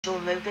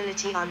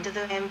mobility under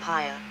the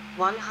empire.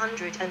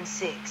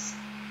 106.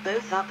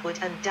 Both upward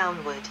and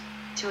downward,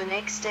 to an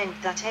extent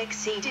that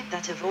exceeded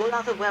that of all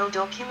other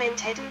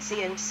well-documented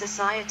ancient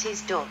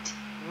societies.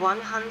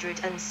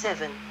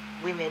 107.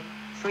 Women,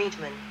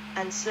 freedmen,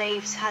 and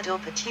slaves had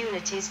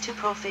opportunities to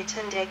profit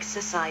and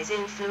exercise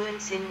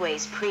influence in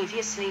ways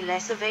previously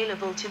less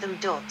available to them.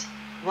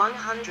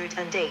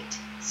 108.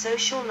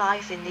 Social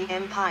life in the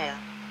empire,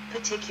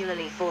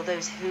 particularly for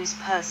those whose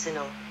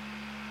personal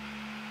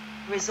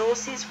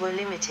resources were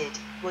limited,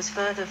 was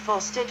further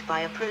fostered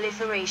by a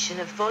proliferation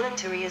of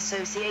voluntary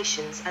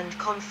associations and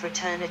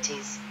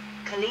confraternities,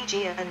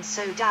 collegia and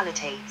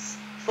sodalitates,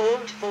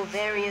 formed for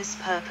various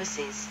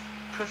purposes: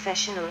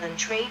 professional and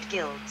trade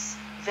guilds,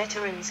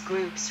 veterans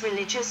groups,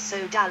 religious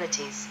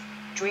sodalities,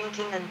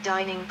 drinking and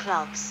dining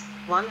clubs.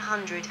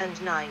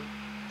 109.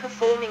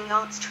 Performing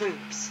arts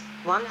troupes.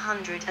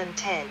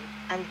 110.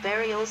 And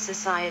burial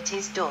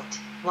societies.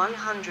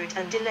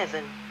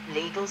 111.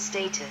 Legal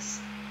status.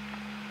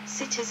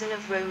 Citizen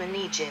of Roman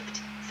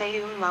Egypt,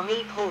 Fayum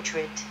mummy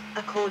portrait.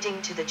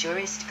 According to the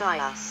jurist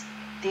Gaius,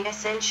 the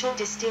essential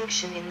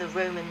distinction in the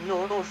Roman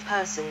law of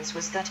persons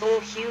was that all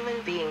human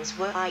beings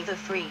were either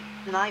free,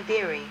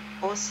 liberi,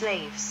 or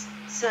slaves,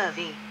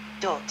 servi.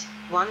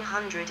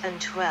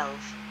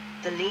 112.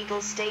 The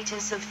legal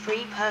status of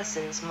free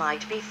persons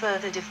might be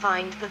further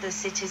defined by the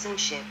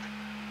citizenship.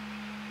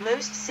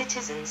 Most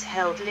citizens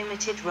held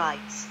limited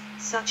rights,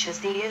 such as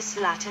the ius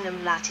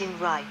Latinum Latin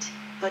right,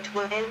 but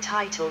were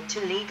entitled to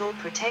legal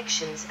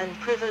protections and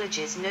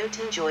privileges not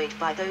enjoyed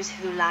by those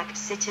who lacked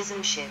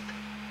citizenship.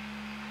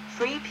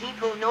 Free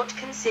people not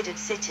considered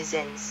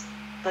citizens,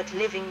 but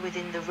living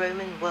within the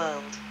Roman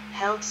world,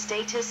 held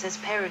status as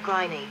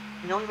peregrini,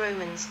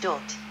 non-Romans.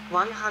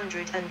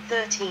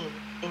 113.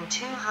 In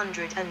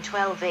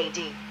 212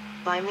 AD,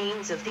 by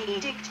means of the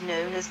edict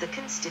known as the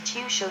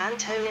Constitutio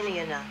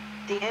Antoniniana,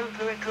 the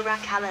Emperor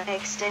Caracalla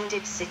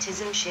extended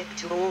citizenship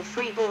to all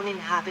freeborn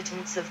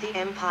inhabitants of the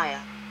empire.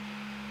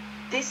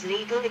 This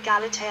legal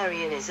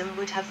egalitarianism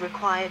would have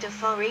required a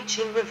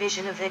far-reaching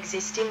revision of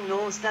existing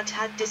laws that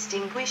had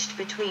distinguished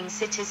between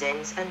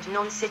citizens and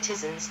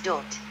non-citizens.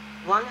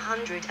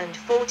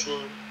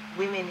 114.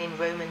 Women in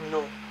Roman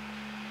law.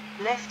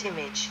 Left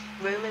image,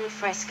 Roman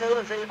fresco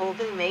of an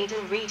Orban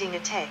maiden reading a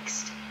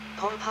text,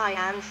 Pompey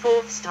Anne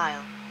IV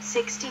style,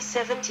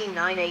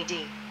 60-79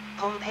 AD,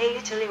 Pompeii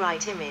Italy.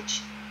 Right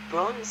image,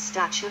 bronze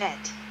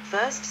statuette,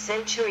 1st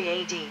century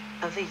AD,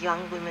 of a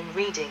young woman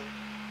reading.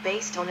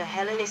 Based on a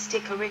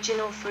Hellenistic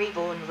original,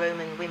 freeborn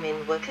Roman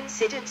women were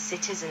considered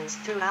citizens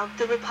throughout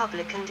the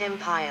Republican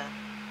Empire,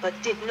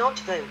 but did not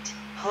vote,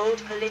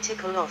 hold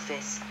political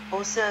office,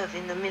 or serve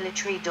in the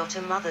military.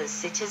 A mother's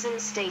citizen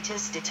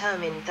status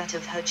determined that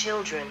of her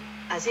children,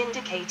 as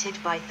indicated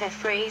by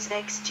Thephrase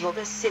ex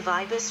Jobus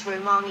Civibus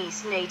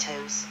Romanis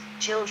natos,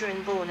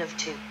 children born of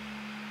two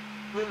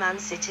Roman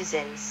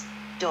citizens.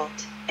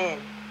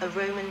 N. A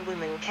Roman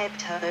woman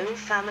kept her own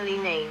family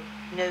name,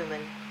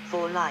 nomen,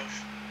 for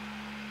life.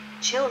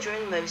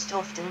 Children most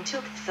often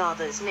took the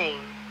father's name,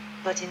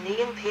 but in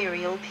the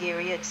imperial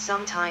period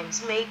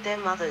sometimes made their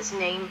mother's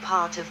name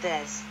part of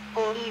theirs,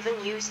 or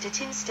even used it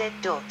instead.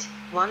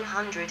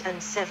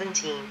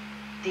 117.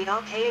 The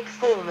archaic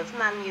form of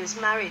manus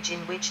marriage,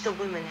 in which the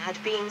woman had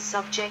been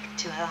subject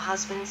to her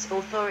husband's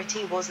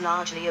authority, was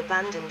largely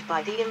abandoned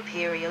by the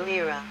imperial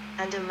era,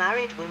 and a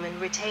married woman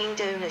retained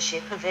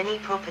ownership of any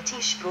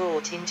property she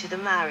brought into the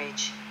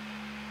marriage.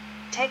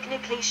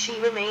 Technically she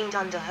remained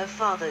under her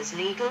father's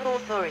legal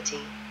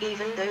authority,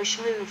 even though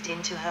she moved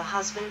into her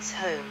husband's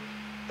home.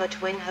 But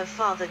when her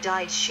father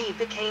died she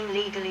became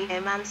legally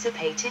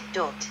emancipated.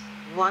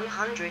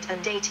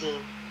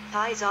 118.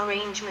 This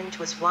arrangement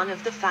was one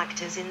of the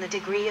factors in the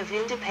degree of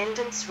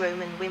independence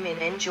Roman women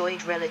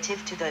enjoyed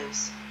relative to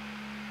those.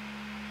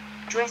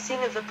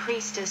 Dressing of a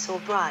priestess or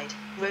bride,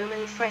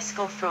 Roman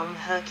fresco from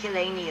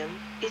Herculaneum,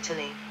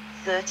 Italy,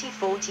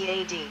 30-40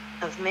 AD,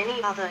 of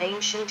many other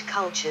ancient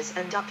cultures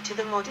and up to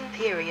the modern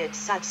period.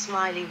 Sad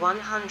Smiley.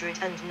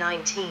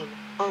 119.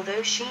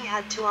 Although she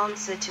had to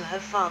answer to her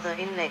father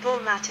in legal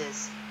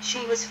matters,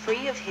 she was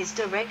free of his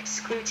direct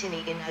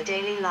scrutiny in her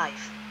daily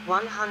life.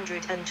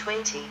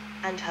 120,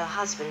 and her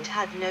husband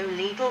had no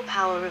legal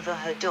power over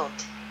her.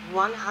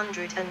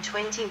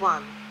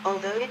 121.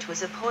 Although it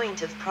was a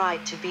point of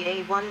pride to be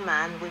a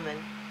one-man woman,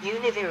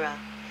 univira,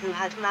 who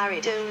had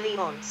married only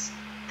once,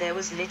 there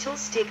was little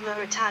stigma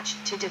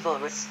attached to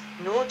divorce,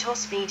 nor to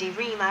speedy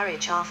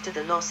remarriage after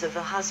the loss of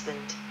a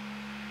husband.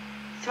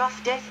 Through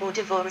death or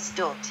divorce.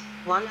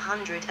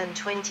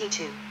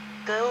 122.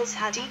 Girls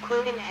had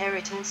equal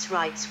inheritance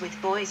rights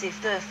with boys if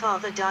their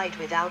father died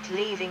without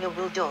leaving a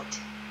will.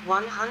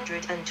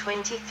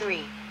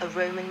 123. A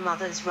Roman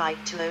mother's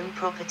right to own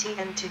property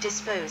and to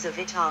dispose of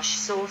it as she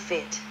saw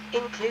fit,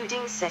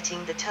 including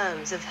setting the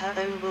terms of her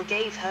own will,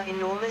 gave her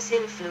enormous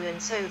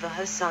influence over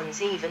her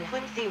sons even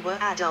when they were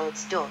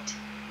adults.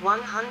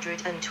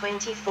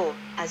 124,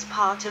 as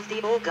part of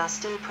the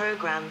Augustan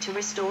program to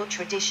restore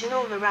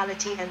traditional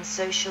morality and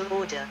social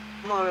order,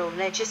 moral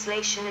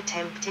legislation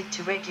attempted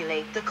to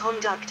regulate the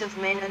conduct of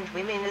men and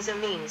women as a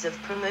means of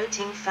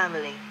promoting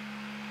family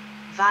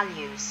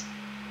values.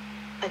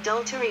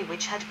 Adultery,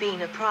 which had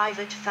been a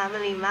private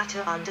family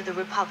matter under the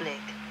Republic,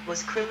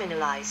 was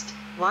criminalized,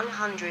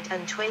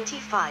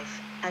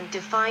 125, and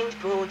defined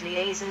broadly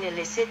as an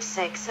illicit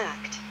sex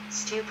act,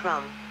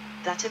 stuprum,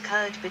 that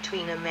occurred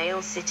between a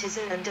male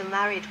citizen and a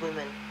married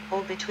woman,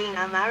 or between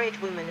a married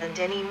woman and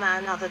any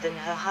man other than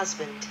her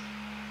husband.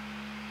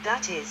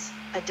 That is,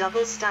 a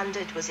double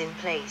standard was in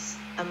place.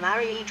 A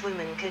married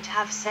woman could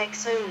have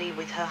sex only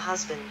with her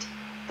husband,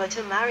 but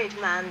a married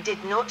man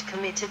did not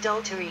commit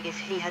adultery if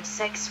he had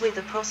sex with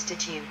a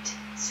prostitute,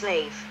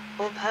 slave,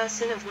 or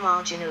person of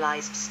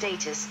marginalized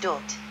status.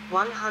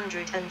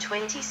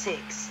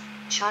 126.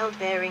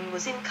 Childbearing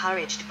was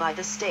encouraged by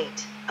the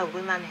state. A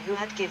woman who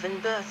had given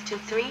birth to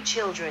 3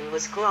 children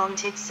was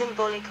granted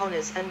symbolic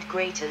honors and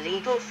greater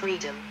legal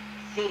freedom,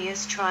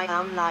 Theus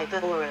Trium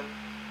Liberorum,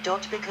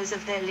 because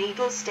of their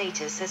legal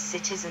status as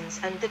citizens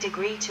and the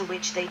degree to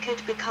which they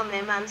could become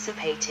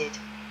emancipated.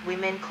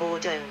 Women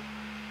could own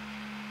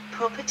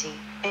property,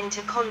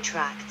 enter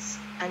contracts,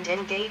 and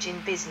engage in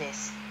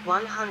business.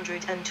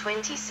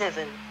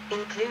 127,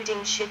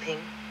 including shipping,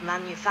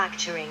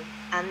 manufacturing,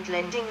 and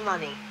lending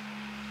money.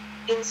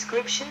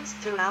 Inscriptions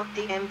throughout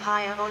the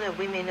empire honor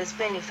women as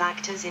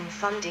benefactors in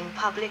funding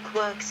public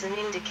works, an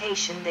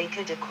indication they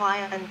could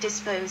acquire and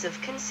dispose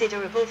of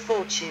considerable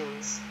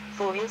fortunes.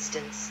 For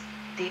instance,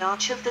 the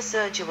Arch of the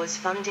Surger was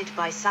funded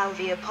by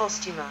Salvia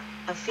Postuma,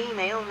 a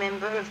female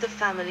member of the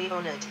family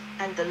honored,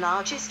 and the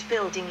largest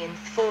building in the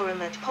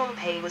Forum at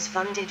Pompeii was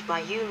funded by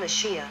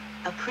Eumacia,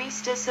 a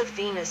priestess of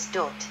Venus.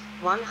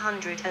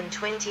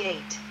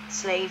 128,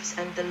 slaves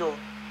and the law.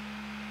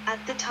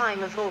 At the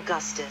time of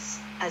Augustus,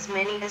 as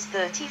many as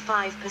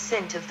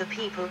 35% of the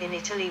people in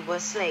Italy were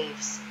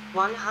slaves.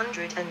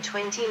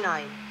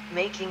 129,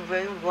 making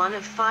Rome one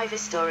of 5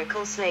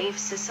 historical slave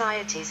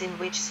societies in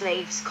which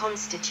slaves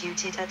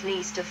constituted at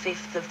least a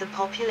fifth of the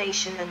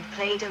population and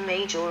played a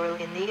major role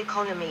in the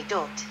economy.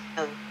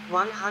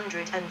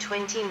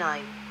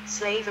 129,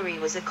 slavery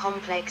was a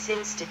complex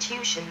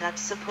institution that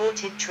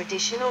supported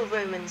traditional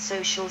Roman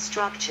social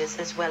structures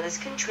as well as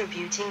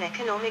contributing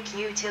economic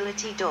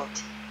utility.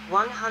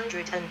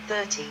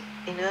 130,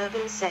 in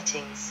urban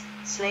settings,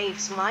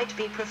 slaves might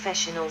be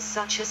professionals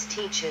such as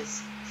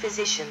teachers,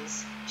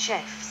 physicians,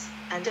 chefs,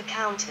 and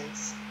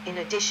accountants, in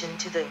addition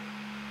to the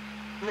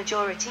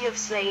majority of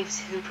slaves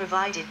who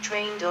provided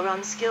trained or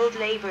unskilled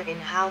labor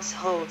in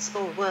households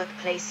or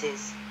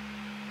workplaces.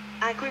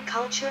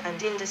 Agriculture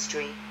and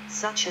industry,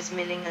 such as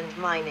milling and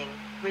mining,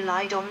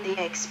 relied on the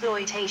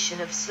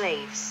exploitation of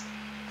slaves.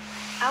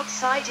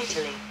 Outside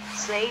Italy,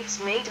 slaves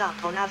made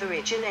up on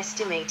average an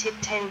estimated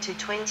 10 to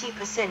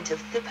 20%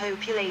 of the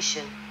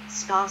population,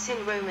 sparse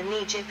in Roman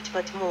Egypt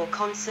but more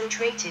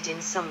concentrated in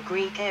some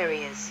Greek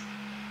areas.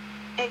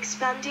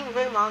 Expanding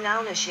Roman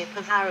ownership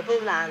of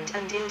arable land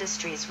and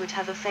industries would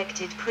have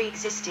affected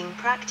pre-existing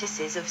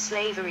practices of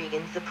slavery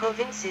in the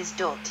provinces.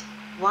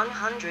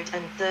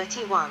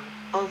 131,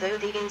 although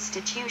the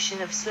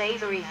institution of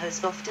slavery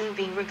has often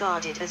been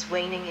regarded as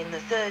waning in the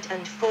 3rd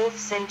and 4th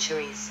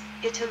centuries,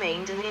 it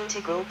remained an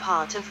integral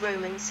part of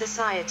Roman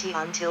society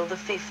until the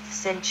 5th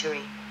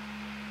century.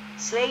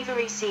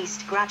 Slavery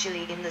ceased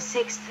gradually in the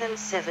 6th and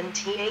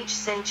 7th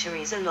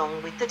centuries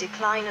along with the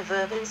decline of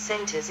urban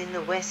centers in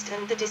the West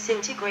and the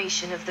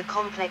disintegration of the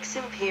complex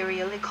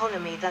imperial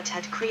economy that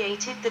had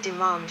created the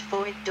demand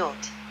for it.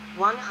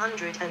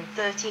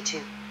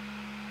 132.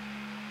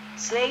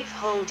 Slave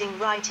holding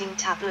writing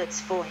tablets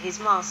for his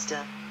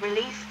master,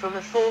 relief from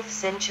a 4th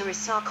century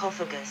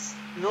sarcophagus.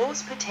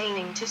 Laws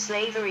pertaining to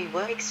slavery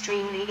were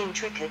extremely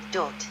intricate.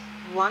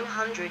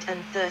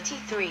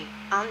 133.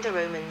 Under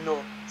Roman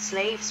law,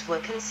 slaves were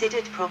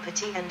considered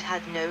property and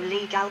had no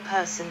legal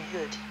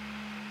personhood.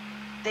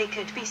 They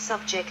could be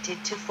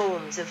subjected to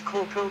forms of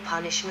corporal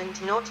punishment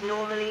not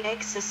normally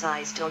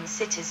exercised on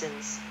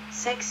citizens,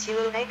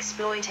 sexual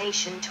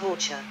exploitation,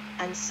 torture,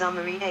 and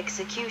summary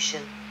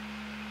execution.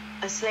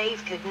 A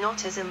slave could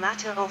not as a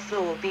matter of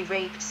law be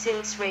raped,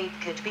 since rape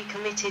could be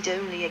committed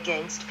only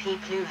against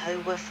people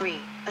who were free.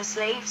 A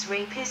slave's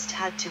rapist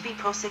had to be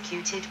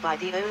prosecuted by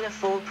the owner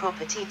for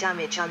property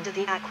damage under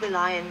the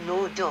Aquileian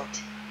law.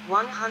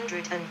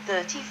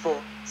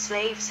 134.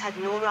 Slaves had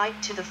no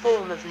right to the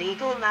form of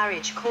legal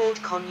marriage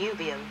called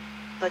connubium,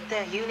 but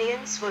their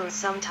unions were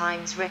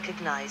sometimes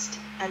recognized,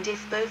 and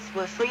if both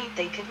were freed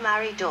they could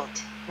marry.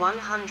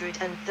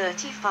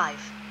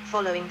 135.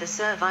 Following the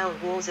servile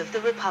wars of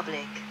the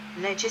Republic,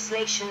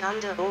 legislation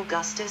under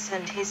Augustus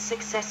and his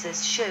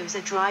successors shows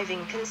a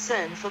driving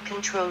concern for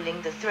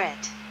controlling the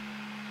threat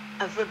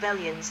of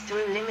rebellions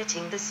through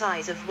limiting the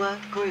size of work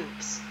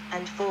groups,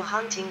 and for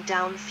hunting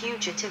down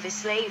fugitive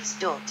slaves.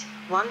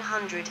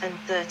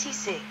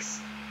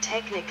 136.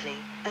 Technically,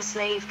 a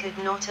slave could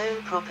not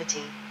own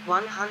property.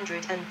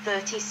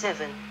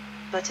 137.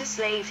 but a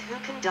slave who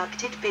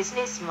conducted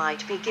business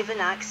might be given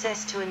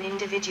access to an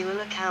individual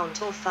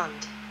account or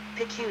fund,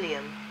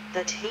 peculium,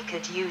 that he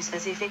could use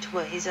as if it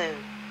were his own.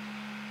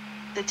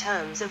 The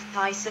terms of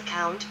this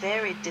account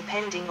varied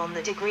depending on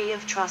the degree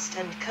of trust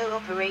and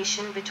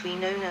cooperation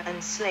between owner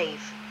and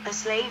slave. A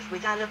slave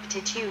with an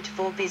aptitude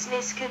for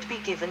business could be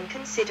given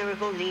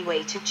considerable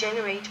leeway to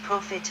generate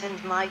profit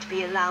and might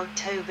be allowed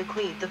to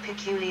bequeath the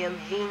peculium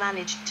he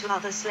managed to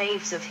other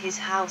slaves of his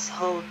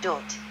household.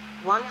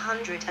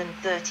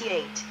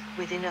 138.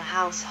 Within a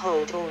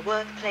household or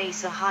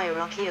workplace, a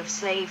hierarchy of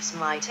slaves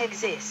might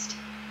exist,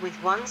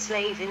 with one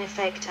slave in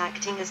effect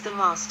acting as the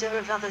master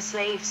of other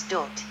slaves.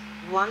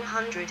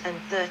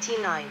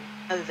 139.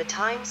 Over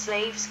time,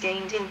 slaves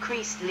gained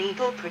increased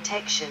legal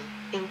protection,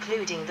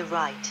 including the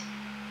right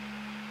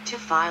to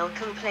file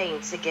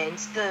complaints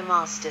against their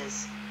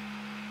masters.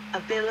 A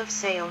bill of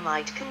sale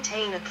might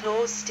contain a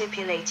clause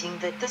stipulating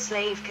that the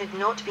slave could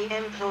not be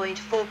employed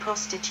for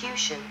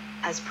prostitution,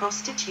 as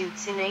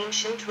prostitutes in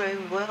ancient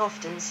Rome were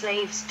often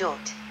slaves.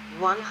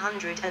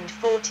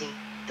 140.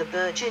 The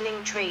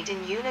burgeoning trade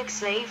in eunuch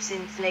slaves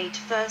in the late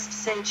 1st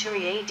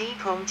century AD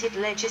prompted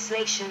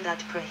legislation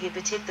that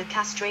prohibited the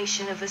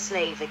castration of a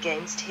slave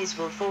against his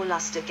will for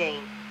luster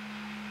gain.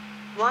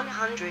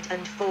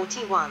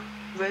 141.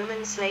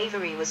 Roman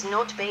slavery was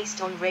not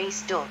based on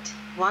race.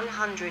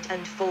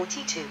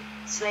 142.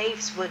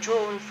 Slaves were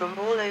drawn from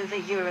all over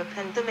Europe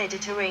and the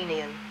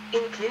Mediterranean,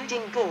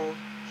 including Gaul,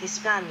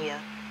 Hispania,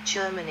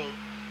 Germany,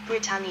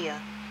 Britannia,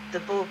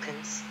 the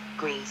Balkans,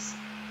 Greece.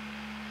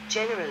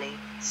 Generally,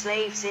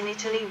 slaves in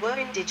Italy were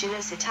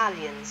indigenous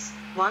Italians.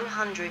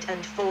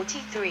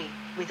 143,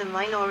 with a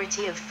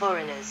minority of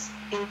foreigners,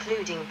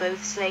 including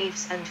both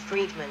slaves and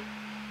freedmen,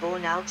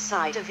 born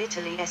outside of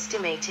Italy,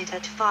 estimated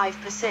at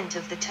 5%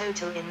 of the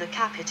total in the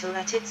capital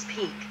at its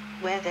peak,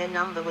 where their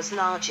number was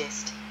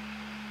largest.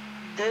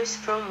 Those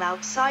from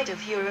outside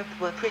of Europe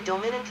were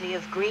predominantly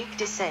of Greek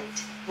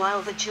descent,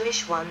 while the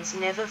Jewish ones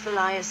never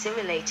fully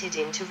assimilated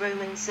into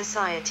Roman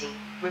society,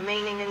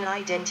 remaining an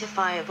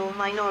identifiable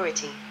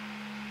minority.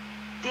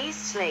 These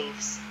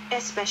slaves,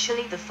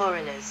 especially the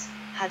foreigners,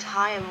 had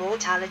higher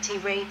mortality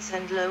rates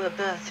and lower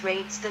birth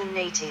rates than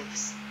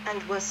natives,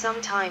 and were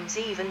sometimes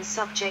even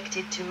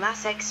subjected to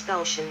mass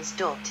expulsions.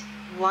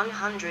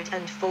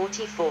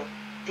 144.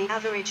 The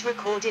average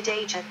recorded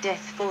age at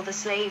death for the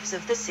slaves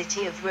of the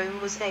city of Rome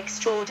was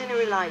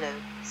extraordinarily low,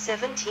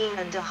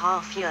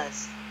 17.5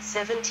 years,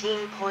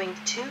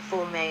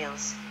 17.24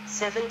 males,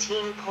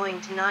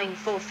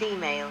 17.94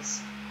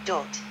 females.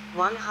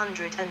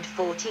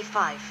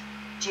 145.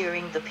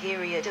 During the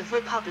period of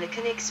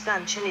Republican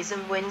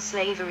expansionism, when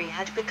slavery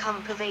had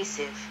become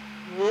pervasive,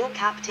 war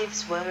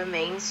captives were a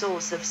main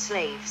source of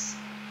slaves.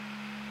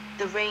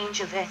 The range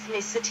of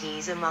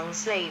ethnicities among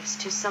slaves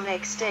to some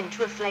extent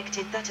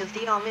reflected that of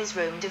the armies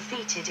Rome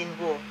defeated in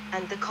war,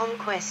 and the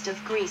conquest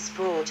of Greece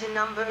brought a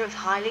number of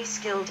highly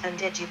skilled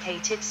and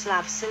educated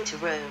Slavs into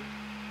Rome.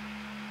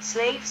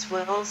 Slaves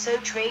were also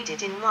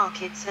traded in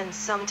markets and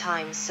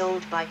sometimes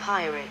sold by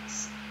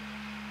pirates.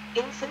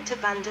 Infant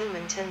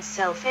abandonment and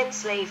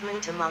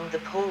self-enslavement among the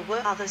poor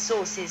were other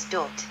sources.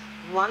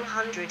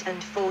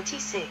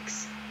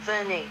 146.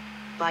 Vernae,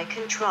 by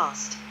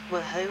contrast,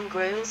 were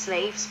home-grown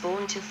slaves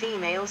born to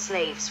female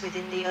slaves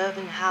within the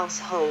urban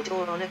household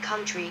or on a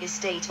country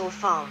estate or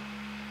farm.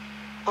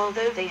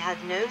 Although they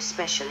had no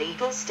special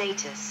legal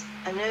status,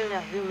 an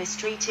owner who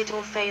mistreated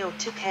or failed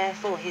to care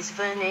for his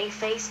vernae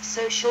faced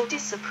social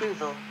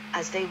disapproval,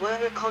 as they were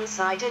a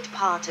considered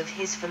part of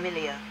his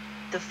familia,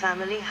 the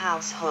family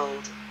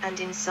household, and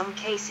in some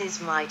cases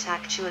might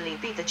actually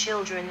be the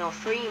children of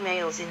free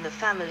males in the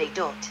family.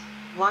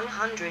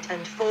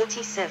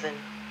 147.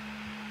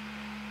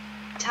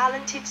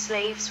 Talented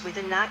slaves with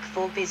a knack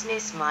for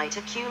business might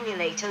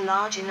accumulate a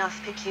large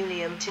enough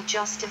peculium to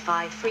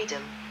justify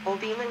freedom, or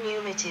be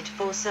manumitted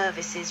for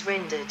services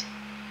rendered.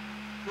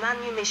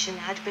 Manumission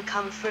had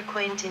become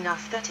frequent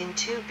enough that in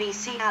 2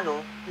 BC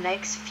law,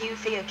 Lex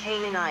Fufia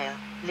Canania,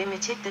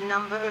 limited the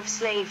number of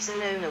slaves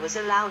an owner was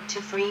allowed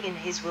to free in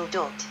his will.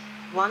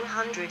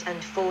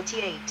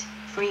 148.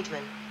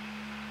 Freedmen.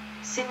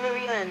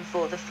 Cimmeri earned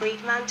for the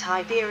freedman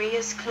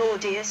Tiberius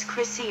Claudius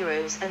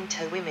Chryseros and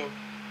 2 women.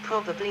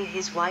 Probably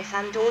his wife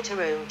and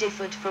daughter own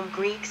differed from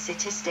Greek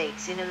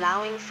city-states in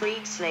allowing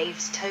freed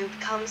slaves to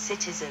become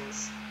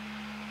citizens.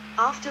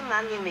 After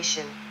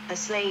manumission, a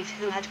slave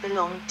who had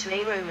belonged to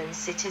a Roman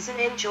citizen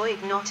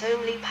enjoyed not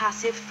only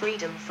passive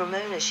freedom from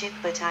ownership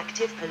but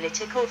active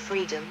political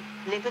freedom,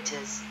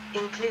 libertas,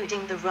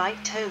 including the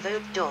right to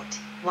vote.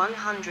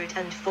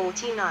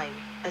 149.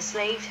 A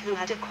slave who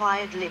had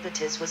acquired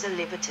libertas was a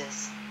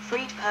libertas,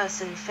 freed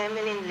person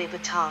feminine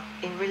libertar,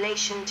 in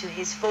relation to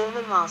his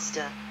former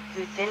master,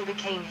 who then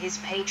became his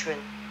patron.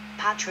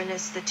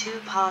 Patronus. The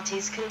two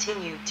parties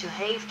continued to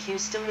have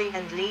customary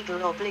and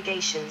legal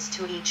obligations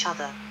to each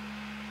other.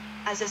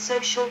 As a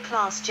social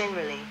class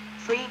generally,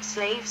 freed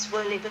slaves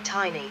were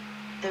libertini.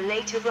 The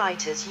later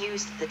writers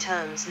used the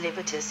terms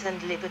libertus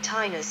and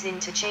libertinus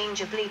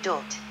interchangeably.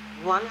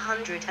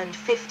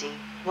 150,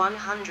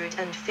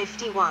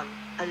 151.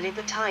 A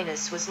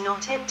libertinus was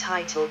not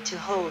entitled to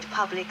hold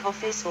public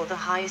office or the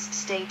highest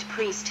state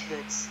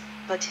priesthoods,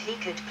 but he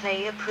could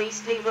play a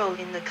priestly role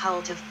in the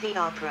cult of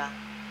Theopora.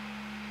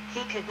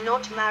 He could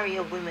not marry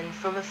a woman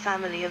from a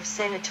family of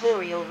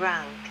senatorial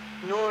rank,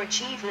 nor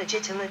achieve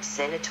legitimate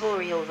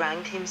senatorial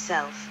rank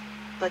himself,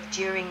 but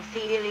during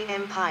the early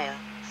empire,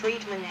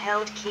 freedmen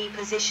held key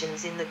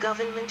positions in the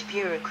government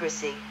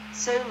bureaucracy,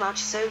 so much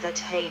so that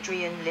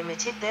Hadrian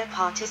limited their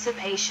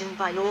participation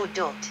by law.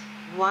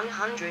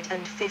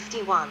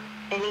 151.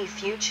 Any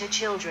future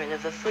children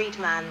of a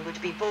freedman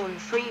would be born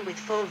free with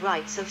full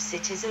rights of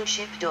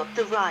citizenship.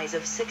 The rise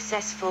of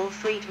successful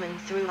freedmen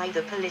through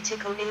either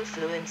political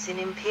influence in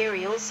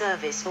imperial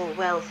service or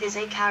wealth is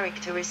a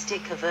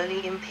characteristic of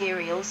early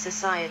imperial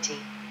society.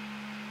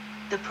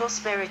 The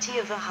prosperity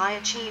of a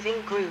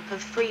high-achieving group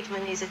of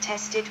freedmen is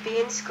attested by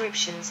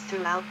inscriptions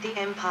throughout the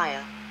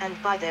empire, and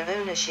by their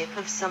ownership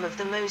of some of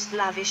the most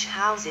lavish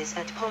houses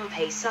at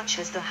Pompeii, such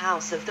as the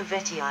House of the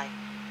Vetii.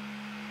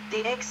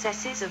 The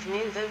excesses of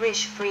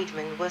nouveau-riche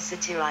freedmen were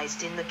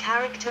satirized in the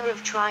character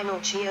of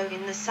Trimalchio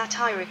in the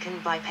Satyricon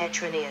by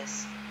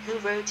Petronius, who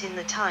wrote in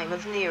the time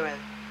of Nero.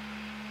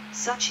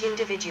 Such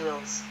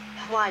individuals,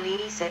 while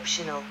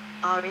exceptional,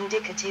 are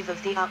indicative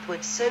of the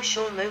upward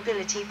social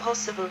mobility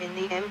possible in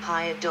the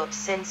empire.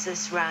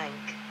 Census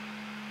rank.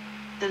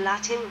 The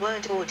Latin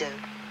word ordo,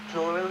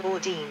 plural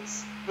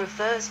ordines,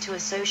 refers to a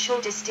social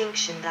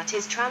distinction that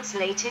is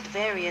translated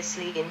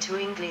variously into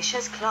English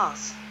as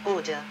class,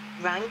 order,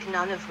 rank,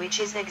 none of which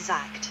is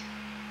exact.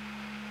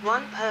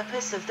 One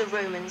purpose of the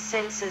Roman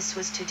census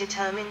was to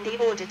determine the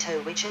order to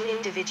which an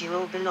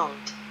individual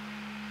belonged.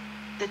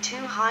 The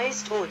two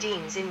highest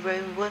ordines in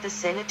Rome were the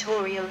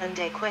senatorial and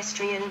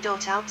equestrian.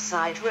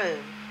 Outside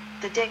Rome,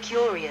 the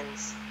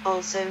decurions,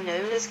 also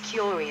known as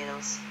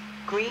curials,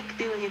 Greek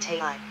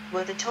bouleutai,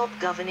 were the top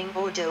governing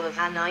ordo of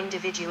an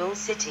individual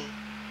city.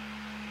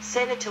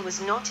 Senator was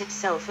not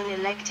itself an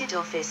elected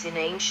office in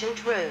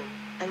ancient Rome.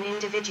 An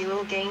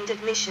individual gained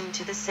admission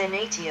to the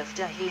Senate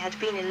after he had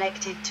been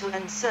elected to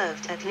and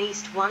served at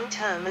least one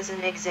term as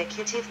an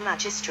executive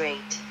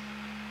magistrate.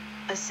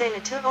 A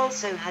senator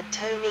also had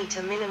to meet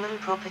a minimum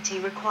property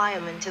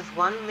requirement of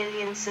 1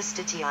 million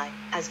sestertii,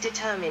 as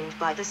determined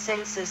by the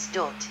census.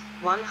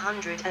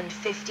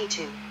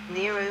 152.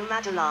 Nero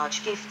made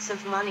large gifts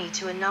of money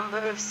to a number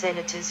of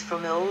senators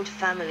from old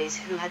families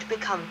who had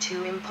become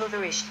too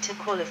impoverished to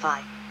qualify.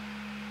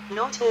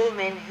 Not all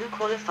men who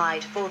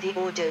qualified for the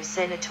Ordo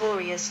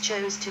Senatorius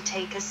chose to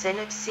take a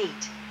senate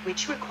seat,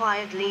 which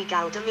required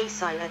legal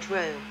domicile at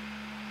Rome.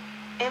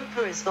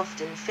 Emperors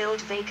often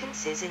filled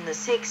vacancies in the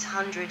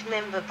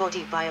 600-member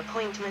body by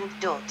appointment.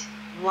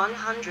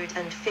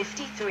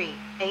 153.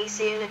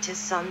 Aesionatus'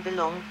 son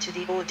belonged to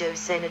the Ordo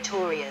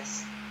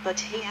Senatorius, but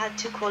he had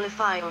to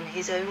qualify on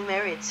his own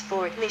merits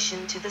for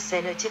admission to the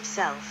Senate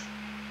itself.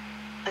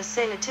 A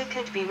senator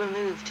could be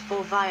removed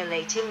for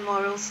violating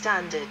moral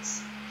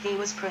standards. He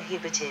was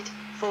prohibited,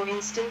 for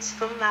instance,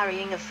 from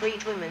marrying a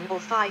freedwoman or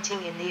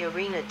fighting in the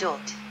arena.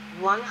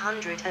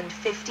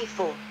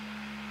 154.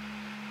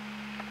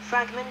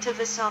 Fragment of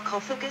a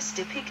sarcophagus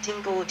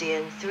depicting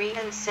Gordian III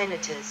and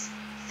senators.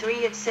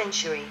 3rd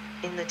century.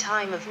 In the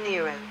time of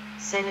Nero,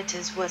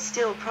 senators were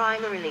still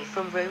primarily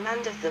from Rome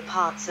and other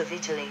parts of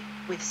Italy,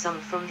 with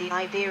some from the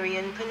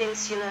Iberian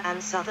Peninsula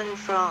and southern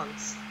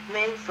France.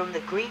 Men from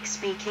the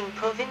Greek-speaking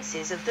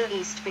provinces of the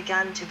east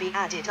began to be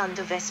added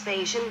under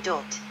Vespasian.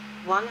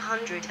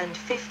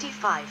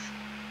 155.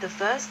 The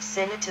first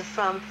senator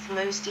from the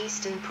most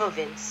eastern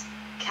province,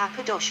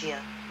 Cappadocia,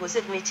 was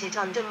admitted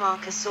under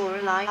Marcus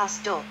Aurelius.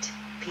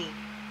 P.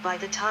 By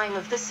the time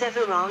of the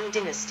Severan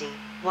dynasty,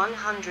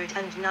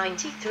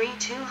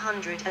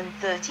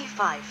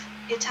 193–235,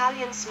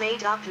 Italians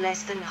made up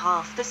less than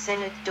half the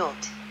Senate.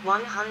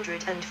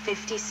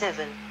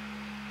 157.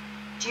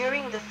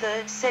 During the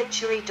 3rd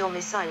century,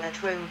 domicile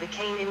at Rome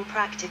became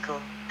impractical,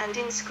 and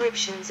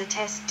inscriptions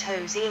attest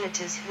to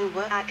senators who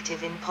were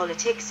active in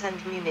politics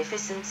and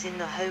munificence in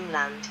the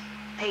homeland.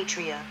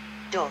 Patria.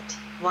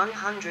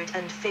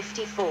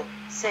 154.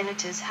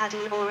 Senators had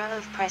an aura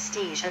of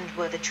prestige and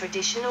were the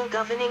traditional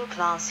governing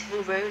class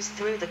who rose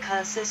through the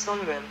cursus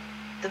honorum,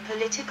 the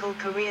political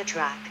career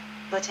track,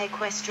 but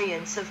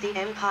equestrians of the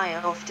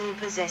empire often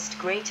possessed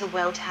greater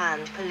wealth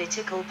and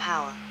political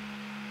power.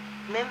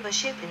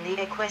 Membership in the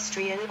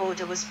equestrian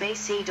order was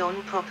based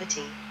on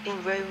property.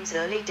 In Rome's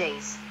early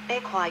days,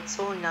 equites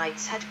or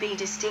knights had been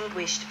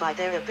distinguished by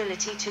their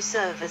ability to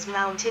serve as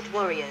mounted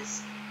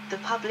warriors, the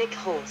public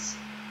horse,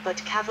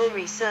 but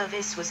cavalry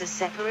service was a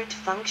separate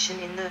function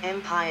in the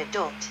empire.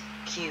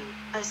 Q.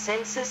 A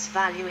census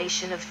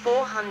valuation of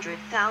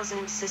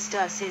 400,000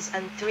 sesterces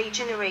and 3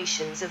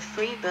 generations of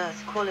free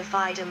birth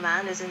qualified a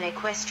man as an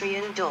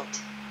equestrian.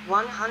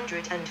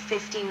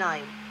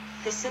 159.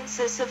 The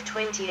census of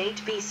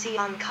 28 BC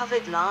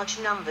uncovered large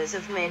numbers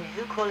of men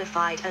who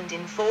qualified, and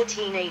in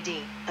 14 AD,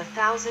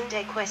 1,000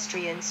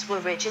 equestrians were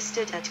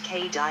registered at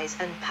Cadiz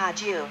and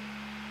Padua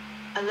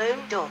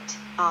alone.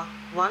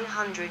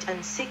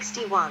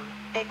 161.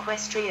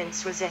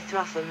 Equestrians was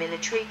ethra for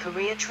military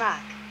career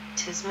track,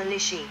 tis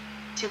militia.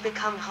 to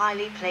become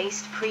highly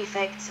placed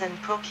prefects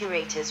and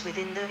procurators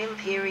within the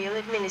imperial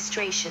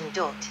administration.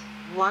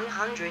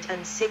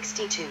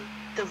 162.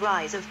 The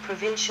rise of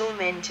provincial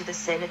men to the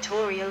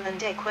senatorial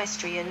and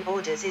equestrian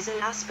orders is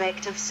an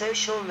aspect of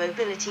social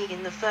mobility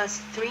in the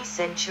first 3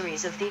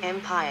 centuries of the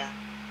empire.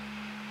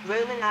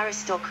 Roman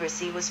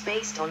aristocracy was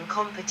based on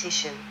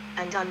competition,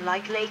 and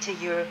unlike later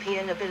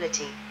European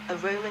nobility, a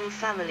Roman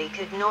family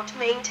could not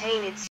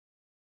maintain its